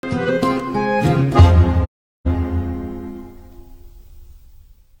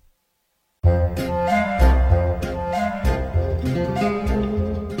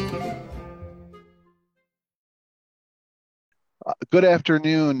Good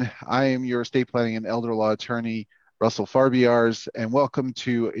afternoon. I am your estate planning and elder law attorney, Russell Farbiars, and welcome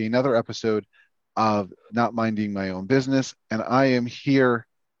to another episode of Not Minding My Own Business. And I am here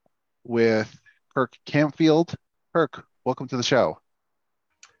with Kirk Campfield. Kirk, welcome to the show.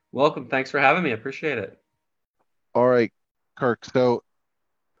 Welcome. Thanks for having me. I appreciate it. All right, Kirk. So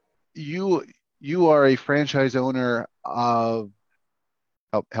you you are a franchise owner of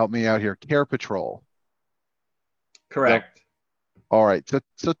help me out here, Care Patrol. Yep. Correct. All right.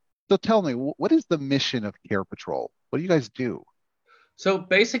 So tell me, what is the mission of Care Patrol? What do you guys do? So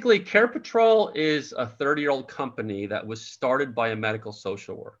basically, CarePatrol is a 30-year-old company that was started by a medical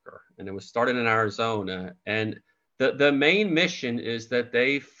social worker, and it was started in Arizona. And the main mission is that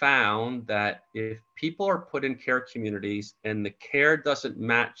they found that if people are put in care communities and the care doesn't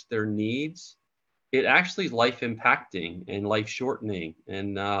match their needs, it actually is life impacting and life shortening.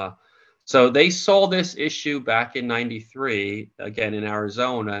 And so they saw this issue back in 93, again in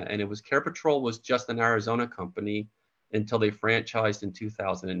Arizona, and it was Care Patrol was just an Arizona company until they franchised in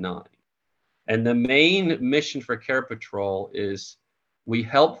 2009. And the main mission for Care Patrol is we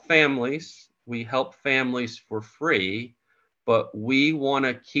help families for free, but we want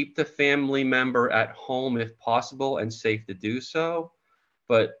to keep the family member at home if possible and safe to do so.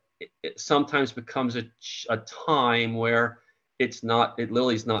 But it sometimes becomes a time where it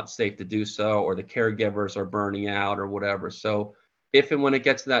literally is not safe to do so, or the caregivers are burning out or whatever. So if and when it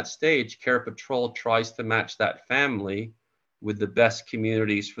gets to that stage, Care Patrol tries to match that family with the best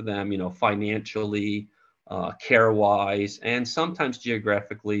communities for them, financially, care wise, and sometimes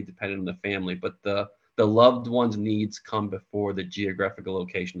geographically, depending on the family. But the loved one's needs come before the geographical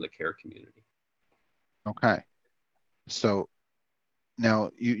location of the care community. Okay. So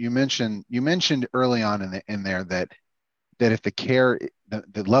now you mentioned early on in there that if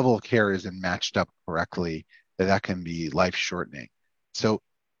the level of care isn't matched up correctly, that can be life shortening. So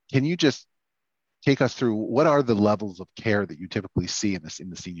can you just take us through what are the levels of care that you typically see in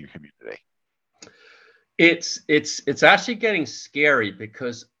the senior community? It's actually getting scary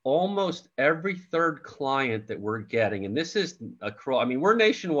because almost every third client that we're getting, and this is across, I mean, we're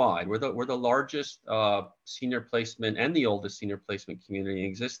nationwide. We're the largest senior placement and the oldest senior placement community in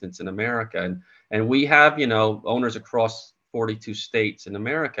existence in America, and we have owners across 42 states in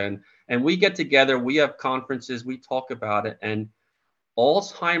America, and we get together, we have conferences, we talk about it, and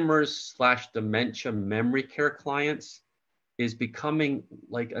Alzheimer's slash dementia memory care clients is becoming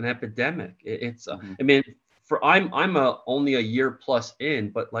like an epidemic. Mhm. I mean, I'm only a year plus in,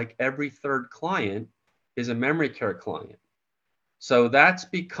 but like every third client is a memory care client. So that's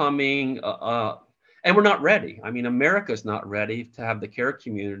becoming, and we're not ready. I mean, America's not ready to have the care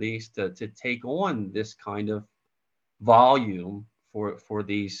communities to take on this kind of volume for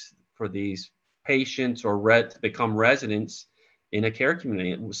these patients or to become residents in a care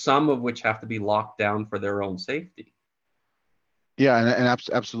community, some of which have to be locked down for their own safety. Yeah, and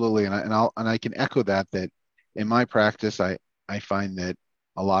absolutely, and I can echo that in my practice, I find that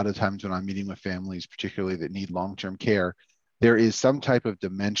a lot of times when I'm meeting with families, particularly that need long-term care, there is some type of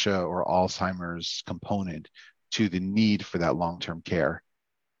dementia or Alzheimer's component to the need for that long-term care,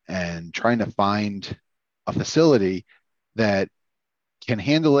 and trying to find a facility that can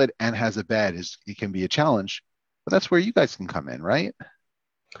handle it and has a bed is it can be a challenge, but that's where you guys can come in, right?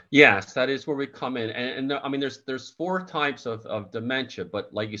 Yes, that is where we come in. I mean, there's four types of dementia,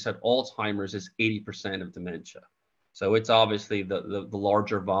 but like you said, Alzheimer's is 80% of dementia. So it's obviously the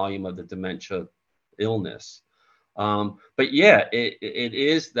larger volume of the dementia illness. But yeah, it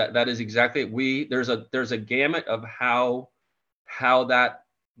is that is exactly there's a gamut of how that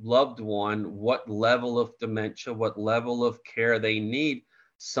loved one, what level of dementia, what level of care they need.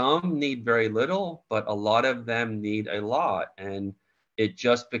 Some need very little, but a lot of them need a lot. And it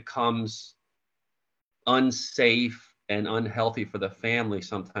just becomes unsafe and unhealthy for the family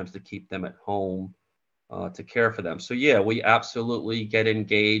sometimes to keep them at home to care for them. So yeah, we absolutely get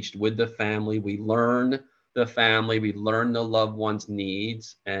engaged with the family. We learn the family, we learn the loved one's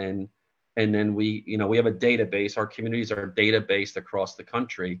needs, and then we have a database. Our communities are databased across the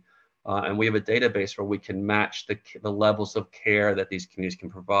country, and we have a database where we can match the levels of care that these communities can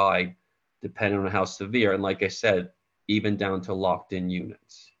provide, depending on how severe. And like I said, even down to locked in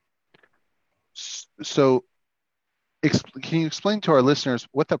units. So can you explain to our listeners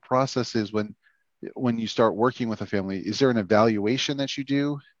what the process is when you start working with a family? Is there an evaluation that you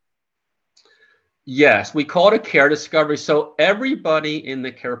do? Yes, we call it a care discovery. So everybody in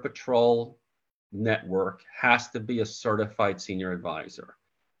the Care Patrol network has to be a certified senior advisor.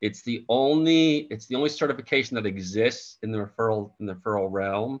 It's the only certification that exists in the referral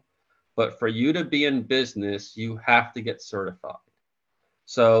realm. But for you to be in business, you have to get certified.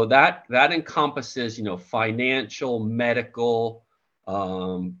 So that encompasses, financial, medical,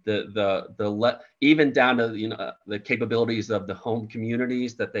 even down to the capabilities of the home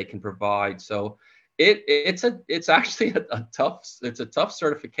communities that they can provide. So it's actually a tough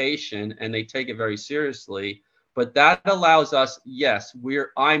certification, and they take it very seriously. But that allows us, yes,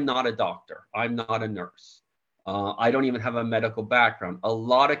 I'm not a doctor, I'm not a nurse. I don't even have a medical background. A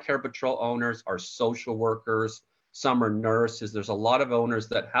lot of Care Patrol owners are social workers. Some are nurses. There's a lot of owners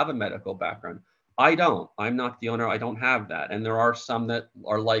that have a medical background. I don't. I'm not the owner. I don't have that. And there are some that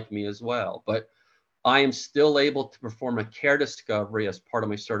are like me as well. But I am still able to perform a care discovery as part of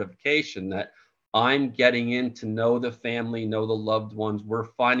my certification, that I'm getting in to know the family, know the loved ones. We're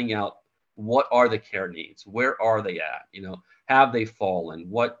finding out what are the care needs, where are they at, have they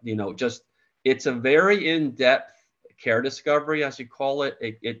fallen, just it's a very in-depth care discovery, as you call it.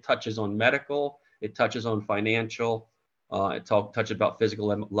 It touches on medical, it touches on financial, touches about physical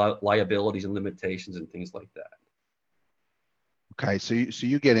liabilities and limitations and things like that. Okay, so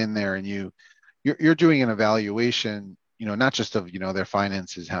you get in there and you're doing an evaluation, not just of their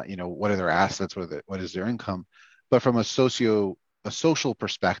finances, how what are their assets, what is their income, but from a social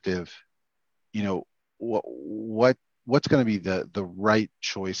perspective, you know what's going to be the right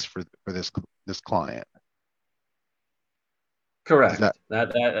choice for this client. Is Correct.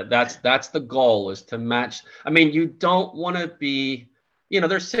 that That's the goal, is to match. I mean, you don't want to be,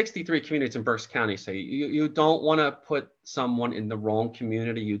 there's 63 communities in Berks County, so you don't want to put someone in the wrong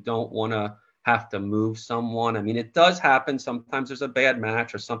community. You don't want to have to move someone. I mean, it does happen. Sometimes there's a bad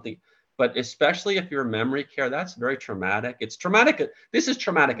match or something, but especially if you're memory care, that's very traumatic. It's traumatic. This is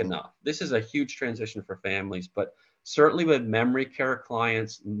traumatic enough. This is a huge transition for families, but certainly with memory care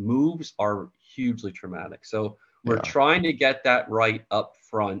clients, moves are hugely traumatic. So we're yeah, trying to get that right up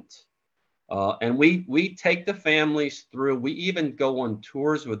front. And we take the families through. We even go on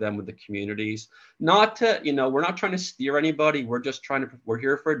tours with them, with the communities. Not to, we're not trying to steer anybody. We're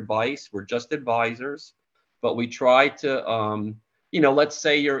here for advice. We're just advisors. But we try to, let's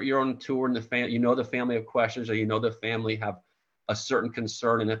say you're on tour and the family have questions, or the family have a certain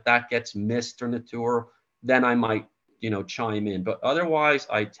concern. And if that gets missed during the tour, then I might, chime in. But otherwise,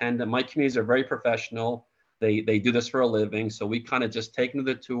 my communities are very professional. They do this for a living. So we kind of just take them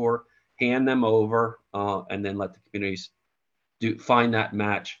to the tour, hand them over, and then let the communities find that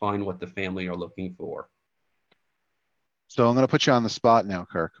match, find what the family are looking for. so I'm going to put you on the spot now,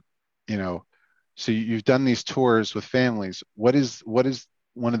 Kirk. you know so you've done these tours with families. What is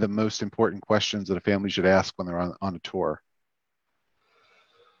one of the most important questions that a family should ask when they're on a tour?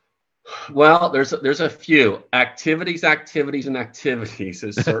 Well, there's a few activities, and activities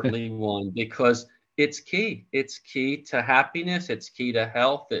is certainly one, because it's key. It's key to happiness. It's key to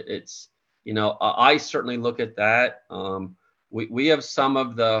health. I certainly look at that. We have some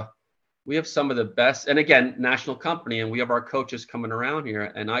of the best, and again, national company, and we have our coaches coming around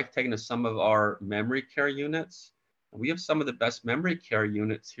here, and I've taken to some of our memory care units. We have some of the best memory care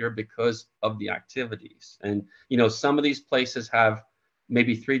units here because of the activities. And some of these places have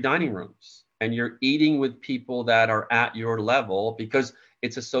maybe 3 dining rooms, and you're eating with people that are at your level, because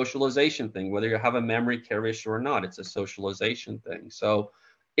it's a socialization thing. Whether you have a memory care issue or not, it's a socialization thing. So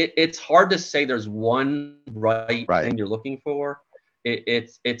it's hard to say there's one right Right. thing you're looking for.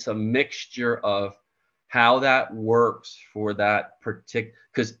 It's a mixture of how that works for that particular,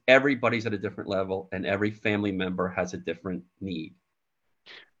 because everybody's at a different level and every family member has a different need.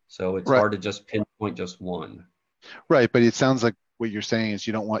 So it's Right. hard to just pinpoint just one. Right, but it sounds like what you're saying is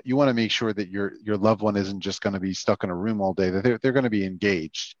you want to make sure that your loved one isn't just going to be stuck in a room all day, that they're going to be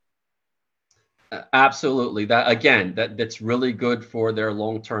engaged. Absolutely. That's really good for their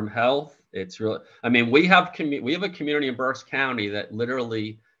long-term health. It's really, I mean, we have a community in Berks County that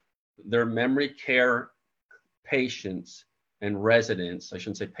literally, their memory care patients and residents, I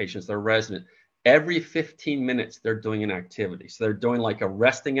shouldn't say patients, they're resident. Every 15 minutes, they're doing an activity. So they're doing like a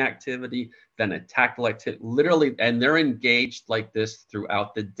resting activity, then a tactile activity, literally, and they're engaged like this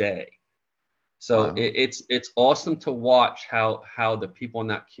throughout the day. So Wow. it's awesome to watch how the people in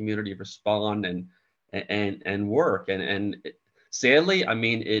that community respond and work. Sadly, I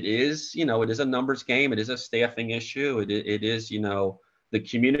mean, it is a numbers game. It is a staffing issue. It is, the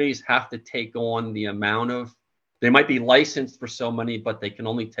communities have to take on the amount of, they might be licensed for so many, but they can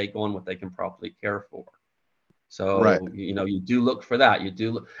only take on what they can properly care for. Right. So, you do look for that. You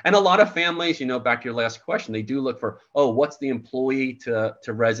do look, and a lot of families, back to your last question, they do look for, oh, what's the employee to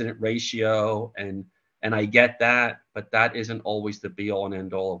resident ratio? And I get that, but that isn't always the be all and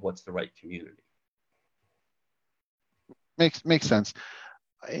end all of what's the right community. Makes sense.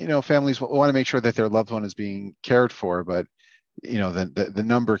 Families want to make sure that their loved one is being cared for, but the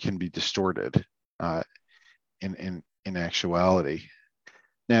number can be distorted uh, in actuality.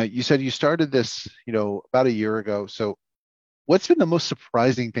 Now, you said you started this, about a year ago. So, what's been the most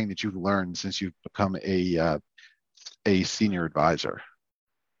surprising thing that you've learned since you've become a senior advisor?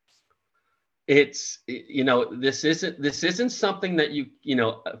 This isn't something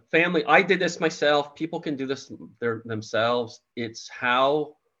that family. I did this myself. People can do this themselves. It's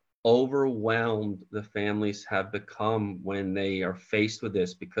how overwhelmed the families have become when they are faced with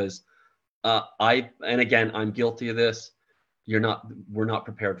this, because and again, I'm guilty of this. We're not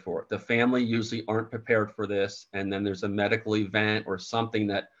prepared for it. The family usually aren't prepared for this. And then there's a medical event or something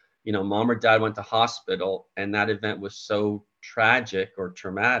that, mom or dad went to hospital and that event was so tragic or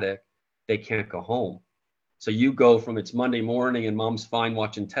traumatic, they can't go home. So you go from it's Monday morning and mom's fine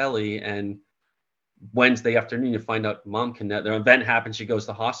watching telly, and Wednesday afternoon you find out mom can, the event happens, she goes to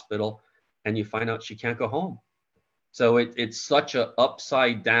the hospital, and you find out she can't go home. So it's such a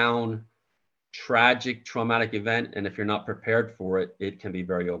upside down tragic, traumatic event. And if you're not prepared for it, it can be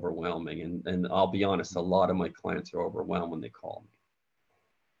very overwhelming. And I'll be honest, a lot of my clients are overwhelmed when they call me.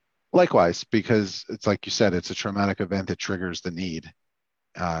 Likewise, because it's like you said, it's a traumatic event that triggers the need.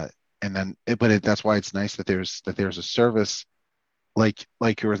 Uh, and then, that's why it's nice that there's a service like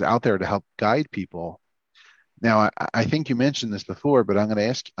yours out there to help guide people. Now, I think you mentioned this before, but I'm going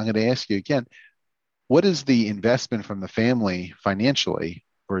to ask you again. What is the investment from the family financially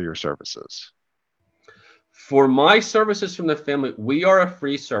for your services? For my services from the family, we are a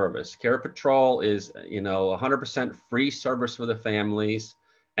free service. Care Patrol is, 100% free service for the families.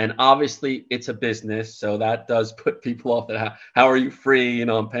 And obviously, it's a business, so that does put people off. That how are you free?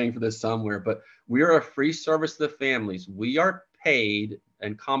 I'm paying for this somewhere. But we are a free service to the families. We are paid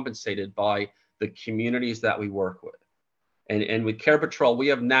and compensated by the communities that we work with. And with Care Patrol, we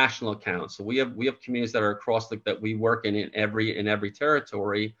have national accounts. So we have communities that are across that we work in every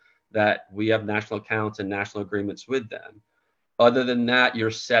territory, that we have national accounts and national agreements with them. Other than that, you're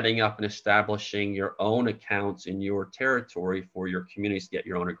setting up and establishing your own accounts in your territory for your communities to get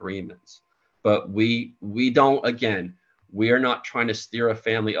your own agreements. But we don't, again, we are not trying to steer a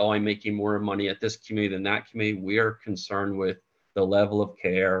family, oh, I'm making more money at this community than that community. We are concerned with the level of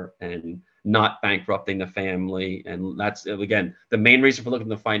care and not bankrupting the family. And that's, again, the main reason for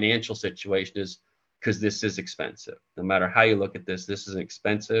looking at the financial situation is because this is expensive. No matter how you look at this is an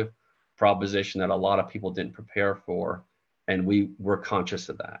expensive proposition that a lot of people didn't prepare for. And we're conscious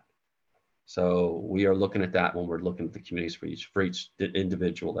of that. So we are looking at that when we're looking at the communities for each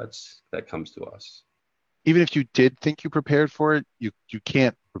individual that comes to us. Even if you did think you prepared for it, you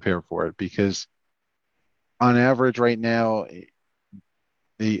can't prepare for it because on average right now,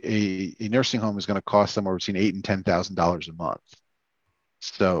 a nursing home is going to cost somewhere between $8,000 and $10,000 a month.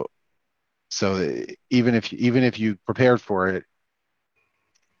 So even if you prepared for it,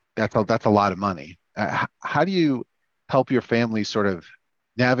 that's a lot of money. How do you help your family sort of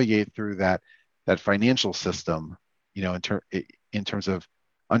navigate through that financial system, in terms of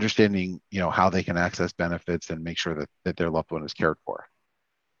understanding, how they can access benefits and make sure that their loved one is cared for?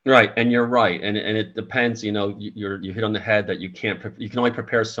 Right, and you're right, and it depends. You hit on the head that you can only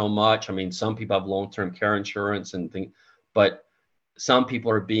prepare so much. I mean, some people have long-term care insurance and things, but some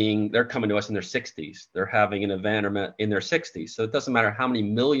people they're coming to us in their 60s. They're having an event or in their 60s, so it doesn't matter how many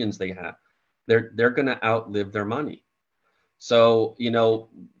millions they have. They're going to outlive their money. So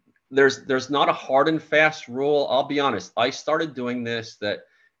there's not a hard and fast rule. I'll be honest. I started doing this that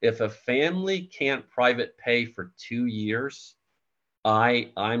if a family can't private pay for 2 years,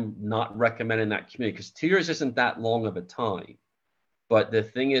 I'm not recommending that community, because 2 years isn't that long of a time. But the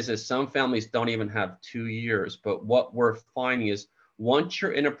thing is some families don't even have 2 years. But what we're finding is once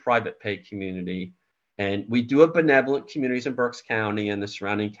you're in a private pay community, and we do have benevolent communities in Berks County and the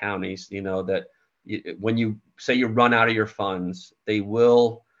surrounding counties, that when you say you run out of your funds, they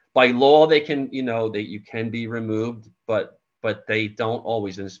will, by law, they can, that you can be removed, but they don't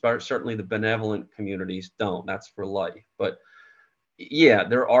always. And certainly the benevolent communities don't. That's for life. But yeah,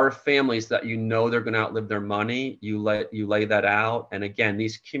 there are families that they're going to outlive their money. You lay that out, and again,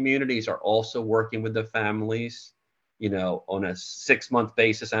 these communities are also working with the families, on a 6-month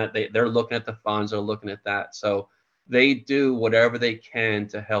basis, and they're looking at the funds, they're looking at that, so they do whatever they can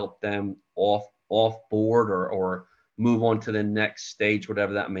to help them off board or move on to the next stage,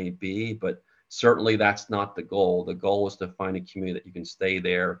 whatever that may be. But certainly that's not the goal. The goal is to find a community that you can stay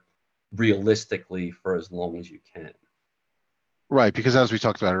there realistically for as long as you can. Right, because as we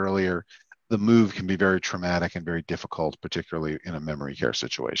talked about earlier, the move can be very traumatic and very difficult, particularly in a memory care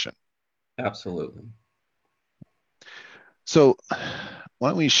situation. Absolutely. So, why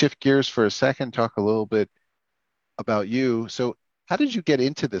don't we shift gears for a second, talk a little bit about you. So how did you get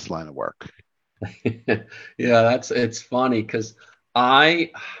into this line of work? Yeah, it's funny because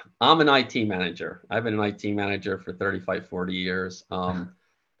I I'm an IT manager. I've been an IT manager for 35, 40 years.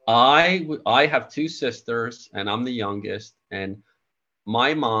 I have two sisters and I'm the youngest, and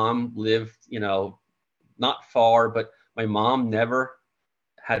my mom lived, not far, but my mom never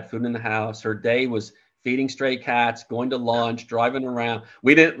had food in the house. Her day was feeding stray cats, going to lunch, driving around.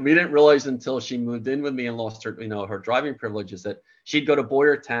 We didn't realize until she moved in with me and lost her, her driving privileges, that she'd go to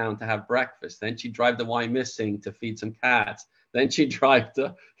Boyertown to have breakfast. Then she'd drive to Wyomissing to feed some cats. Then she'd drive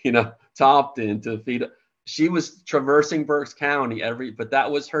to, Topton to feed. She was traversing Berks County but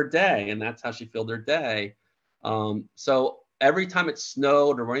that was her day, and that's how she filled her day. So every time it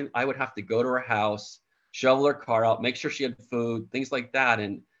snowed or rained, I would have to go to her house, shovel her car out, make sure she had food, things like that.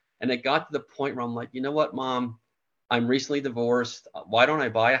 And it got to the point where I'm like, you know what, Mom, I'm recently divorced. Why don't I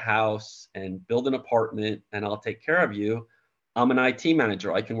buy a house and build an apartment and I'll take care of you? I'm an IT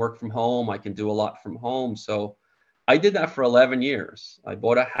manager. I can work from home. I can do a lot from home. So I did that for 11 years. I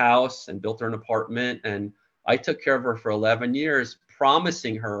bought a house and built her an apartment, and I took care of her for 11 years,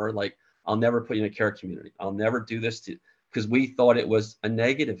 promising her, like, I'll never put you in a care community. I'll never do this to, because we thought it was a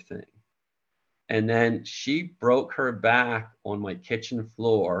negative thing. And then she broke her back on my kitchen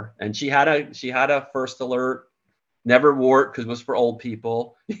floor, and she had a first alert. Never wore it because it was for old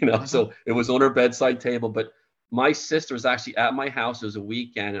people, Mhm. so it was on her bedside table. But my sister was actually at my house. It was a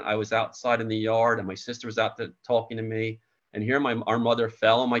weekend, and I was outside in the yard, and my sister was out there talking to me. And here our mother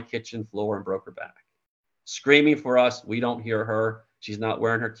fell on my kitchen floor and broke her back, screaming for us. We don't hear her. She's not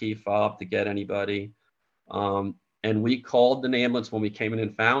wearing her key fob to get anybody. And we called the ambulance when we came in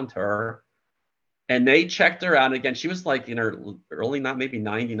and found her, and they checked her out. Again, she was like in her early, not maybe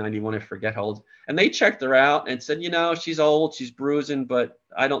 90, 91, I forget how old. And they checked her out and said, she's old, she's bruising, but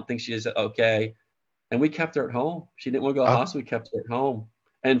I don't think she is okay. And we kept her at home. She didn't want to go to the Oh, hospital. We kept her at home.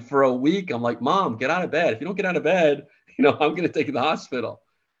 And for a week, I'm like, Mom, get out of bed. If you don't get out of bed, I'm going to take you to the hospital.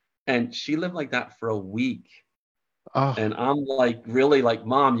 And she lived like that for a week. oh, And I'm like, really, like,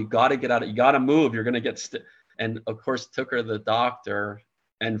 Mom, you got to get out. You got to move. You're going to get And of course, took her to the doctor,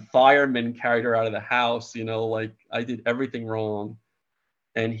 and firemen carried her out of the house. Like, I did everything wrong.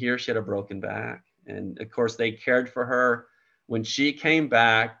 And here she had a broken back. And of course, they cared for her. When she came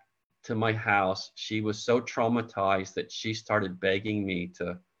back to my house, she was so traumatized that she started begging me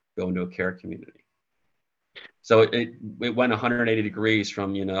to go into a care community. So it went 180 degrees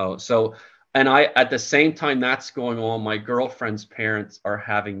from, so, and at the same time that's going on, my girlfriend's parents are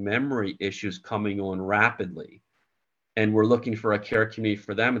having memory issues coming on rapidly. And we're looking for a care community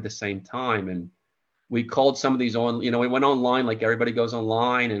for them at the same time. And we called some of these we went online, like everybody goes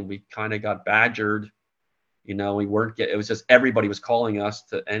online, and we kind of got badgered. We weren't it was just everybody was calling us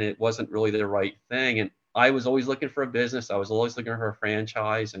and it wasn't really the right thing. And I was always looking for a business. I was always looking for a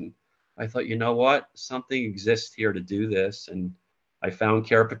franchise. And I thought, you know what? Something exists here to do this. And I found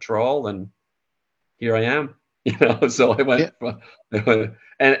Care Patrol, and here I am. So I yeah. went from,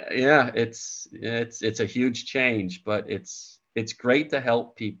 and yeah, it's a huge change, but it's great to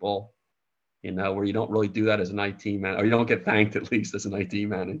help people, where you don't really do that as an IT man, or you don't get thanked at least as an IT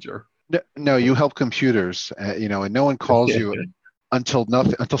manager. No, no, you help computers, and no one calls you until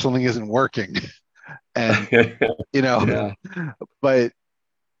something isn't working. And, you know, Yeah. but,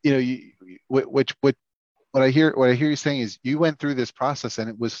 you, what I hear you saying is you went through this process, and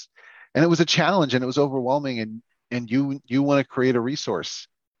it was a challenge, and it was overwhelming, and you want to create a resource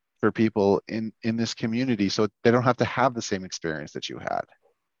for people in this community so they don't have to have the same experience that you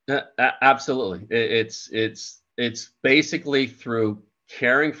had. Absolutely. It's basically through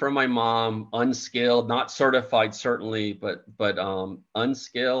caring for my mom, unskilled, not certified certainly, but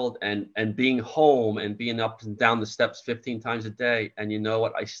unskilled, and being home and being up and down the steps 15 times a day. And you know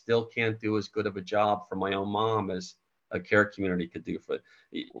what? I still can't do as good of a job for my own mom as a care community could do for it.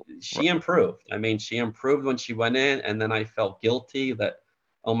 She improved. I mean, she improved when she went in, and then I felt guilty that,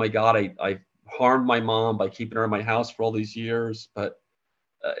 oh my God, I harmed my mom by keeping her in my house for all these years. But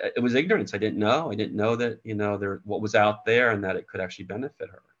it was ignorance. I didn't know. I didn't know that, what was out there, and that it could actually benefit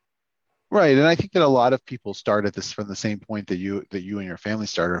her. Right. And I think that a lot of people start at this from the same point that you and your family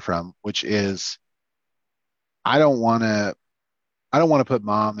started from, which is I don't want to I don't want to put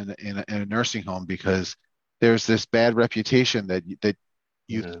mom in a nursing home because there's this bad reputation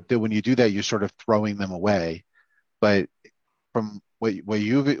Yeah. that when you do that you're sort of throwing them away. But from what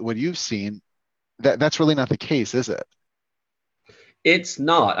you've seen, that's really not the case, is it? It's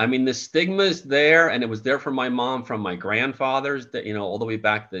not. I mean, the stigma is there, and it was there for my mom from my grandfathers, that, all the way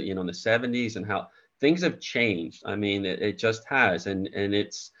back to, in the 70s, and how things have changed. I mean, it just has. And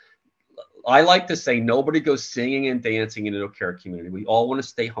it's I like to say nobody goes singing and dancing into a care community. We all want to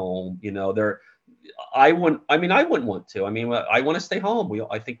stay home. I wouldn't want to. I mean, I want to stay home.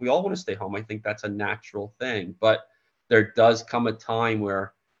 I think we all want to stay home. I think that's a natural thing. But there does come a time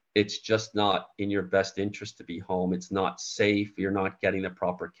where it's just not in your best interest to be home. It's not safe. You're not getting the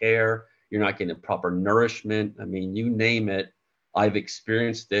proper care. You're not getting the proper nourishment. I mean, you name it. I've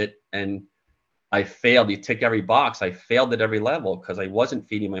experienced it, and I failed. You tick every box. I failed at every level because I wasn't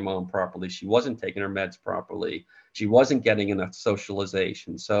feeding my mom properly. She wasn't taking her meds properly. She wasn't getting enough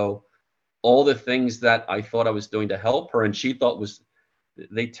socialization. So all the things that I thought I was doing to help her and she thought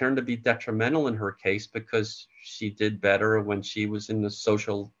they turned to be detrimental in her case because she did better when she was in the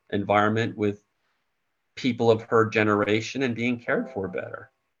social environment with people of her generation and being cared for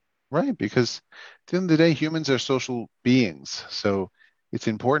better. Right, because at the end of the day, humans are social beings. So it's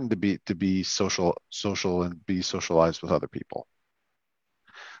important to be social and be socialized with other people.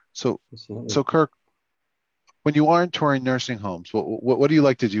 So Absolutely. so Kirk, when you aren't touring nursing homes, what do you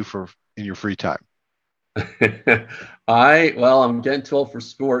like to do for in your free time? I'm getting too old for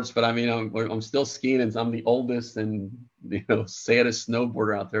sports, but I mean, I'm still skiing and I'm the oldest and, saddest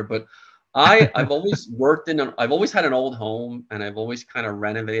snowboarder out there. But I've always had an old home and I've always kind of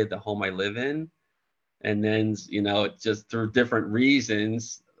renovated the home I live in. And then, just through different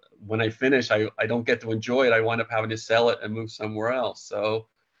reasons, when I finish, I don't get to enjoy it. I wind up having to sell it and move somewhere else. So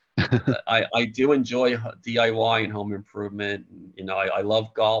I do enjoy DIY and home improvement. I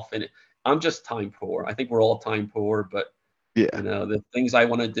love golf and I'm just time poor. I think we're all time poor, but Yeah. the things I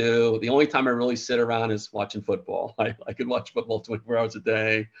want to do, the only time I really sit around is watching football. I could watch football 24 hours a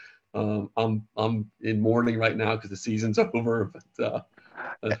day. I'm in mourning right now because the season's over, but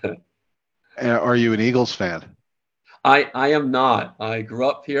Are you an Eagles fan? I am not. I grew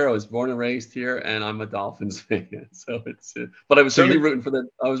up here. I was born and raised here, and I'm a Dolphins fan. So but I was So certainly you're rooting for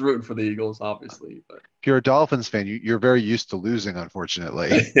I was rooting for the Eagles, obviously. But if you're a Dolphins fan, you're very used to losing, unfortunately.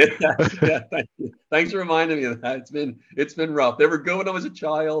 yeah, thank you. Thanks for reminding me of that. It's been rough. They were good when I was a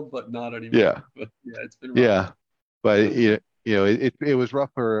child, but not anymore. Yeah, But yeah, it's been rough. yeah. But it was rough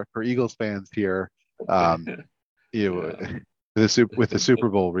for Eagles fans here. Um, you know, Yeah. with the Super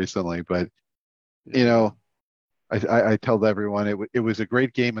Bowl recently. But you Yeah. know, I tell everyone it was a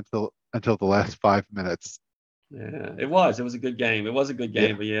great game until the last 5 minutes. Yeah. It was. It was a good game. It was a good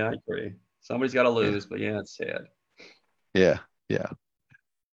game, Yeah, but yeah, I agree. Somebody's got to yeah, lose, but yeah, it's sad. yeah, yeah.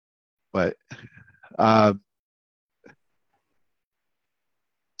 But um,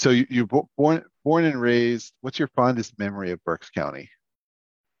 so you born and raised. What's your fondest memory of Berks County?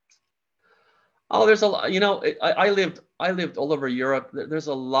 Oh, there's a lot. I lived all over Europe. There's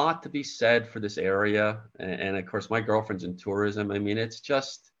a lot to be said for this area, and of course, my girlfriend's in tourism. I mean, it's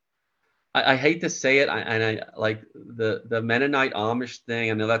just I hate to say it, and I like the Mennonite Amish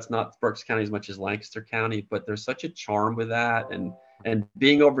thing. I know that's not Berks County as much as Lancaster County, but there's such a charm with that, and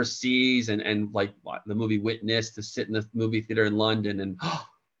being overseas, and like the movie Witness, to sit in the movie theater in London, and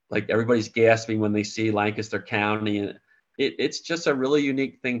like everybody's gasping when they see Lancaster County, and it's just a really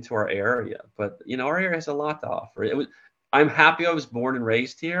unique thing to our area. But our area has a lot to offer. I'm happy I was born and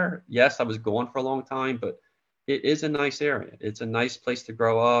raised here. Yes, I was gone for a long time, but it is a nice area. It's a nice place to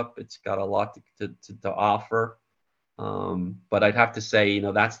grow up. It's got a lot to offer. But I'd have to say,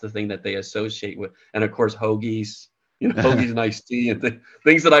 that's the thing that they associate with. And of course, hoagies, hoagies and iced tea and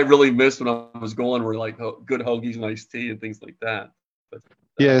things that I really missed when I was going were like good hoagies and iced tea and things like that. But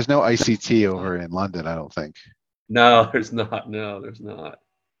Yeah, there's no ICT over in London, I don't think. no, there's not. No, there's not.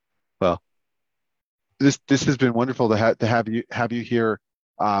 Well, this has been wonderful to have you here.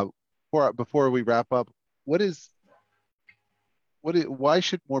 Uh, before we wrap up, what is why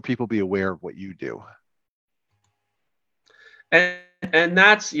should more people be aware of what you do? And and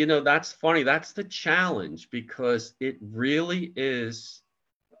that's funny. That's the challenge because it really is.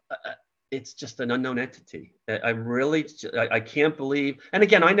 It's just an unknown entity. I can't believe. And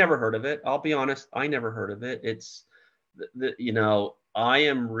again, I never heard of it. I'll be honest. I never heard of it. It's I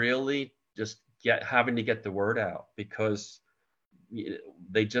am really just having to get the word out because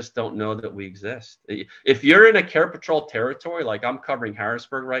they just don't know that we exist. If you're in a Care Patrol territory, like I'm covering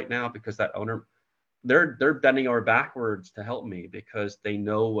Harrisburg right now because that owner, they're bending over backwards to help me because they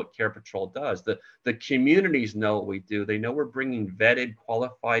know what Care Patrol does. The communities know what we do. They know we're bringing vetted,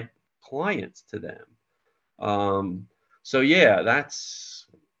 qualified clients to them. So yeah, that's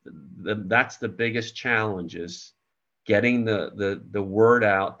the biggest challenge is getting the word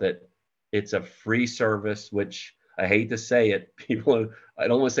out that it's a free service, which I hate to say it, people, I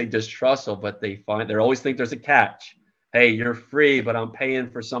don't want to say distrustful, but they always think there's a catch. Hey, you're free, but I'm paying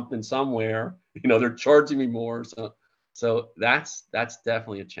for something somewhere. They're charging me more. So So that's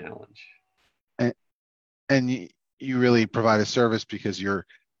definitely a challenge. And, and you really provide a service because you're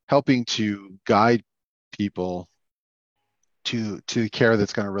helping to guide people to care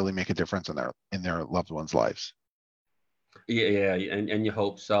that's going to really make a difference in their loved ones' lives. Yeah, and you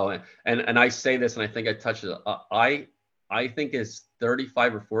hope so. And I say this, and I think I touched it. I think it's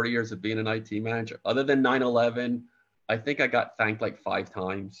 35 or 40 years of being an IT manager. Other than 9/11, I think I got thanked like 5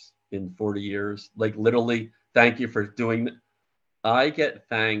 times in 40 years. Like literally, thank you for doing. I get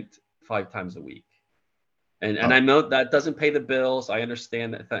thanked 5 times a week, and Oh, I know that doesn't pay the bills. I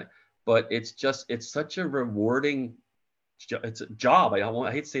understand that, but it's such a rewarding it's a job.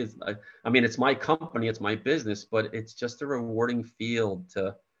 I hate to say it's, I mean, it's my company, it's my business, but it's just a rewarding field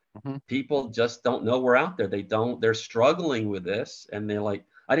to mhm. people just don't know we're out there. They're struggling with this and they're like,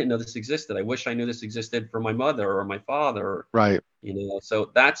 I didn't know this existed. I wish I knew this existed for my mother or my father, Right.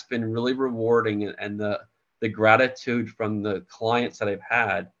 so that's been really rewarding. And the gratitude from the clients that I've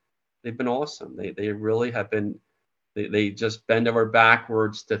had, they've been awesome. They really have been, they just bend over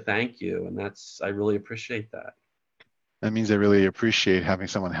backwards to thank you. And I really appreciate that. That means they really appreciate having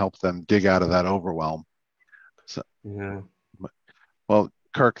someone help them dig out of that overwhelm. So, Yeah. well,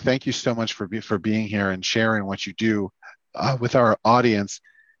 Kirk, thank you so much for being here and sharing what you do with our audience.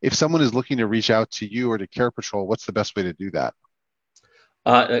 If someone is looking to reach out to you or to Care Patrol, what's the best way to do that?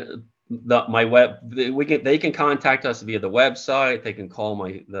 Uh, my web they can contact us via the website. They can call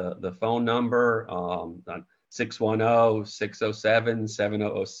the phone number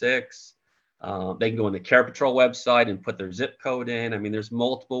 610-607-7006. They can go on the Care Patrol website and put their zip code in. I mean, there's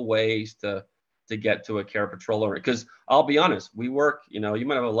multiple ways to get to a Care Patroller because I'll be honest, we work. You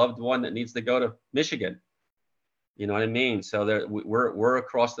might have a loved one that needs to go to Michigan. You know what I mean? So we're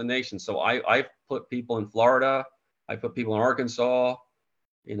across the nation. So I've put people in Florida. I put people in Arkansas.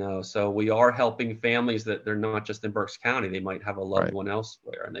 So we are helping families that they're not just in Berks County. They might have a loved Right. one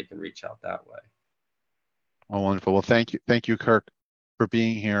elsewhere and they can reach out that way. Well, wonderful. Well, thank you, Kirk, for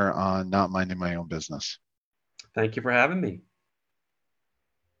being here on Not Minding My Own Business. Thank you for having me.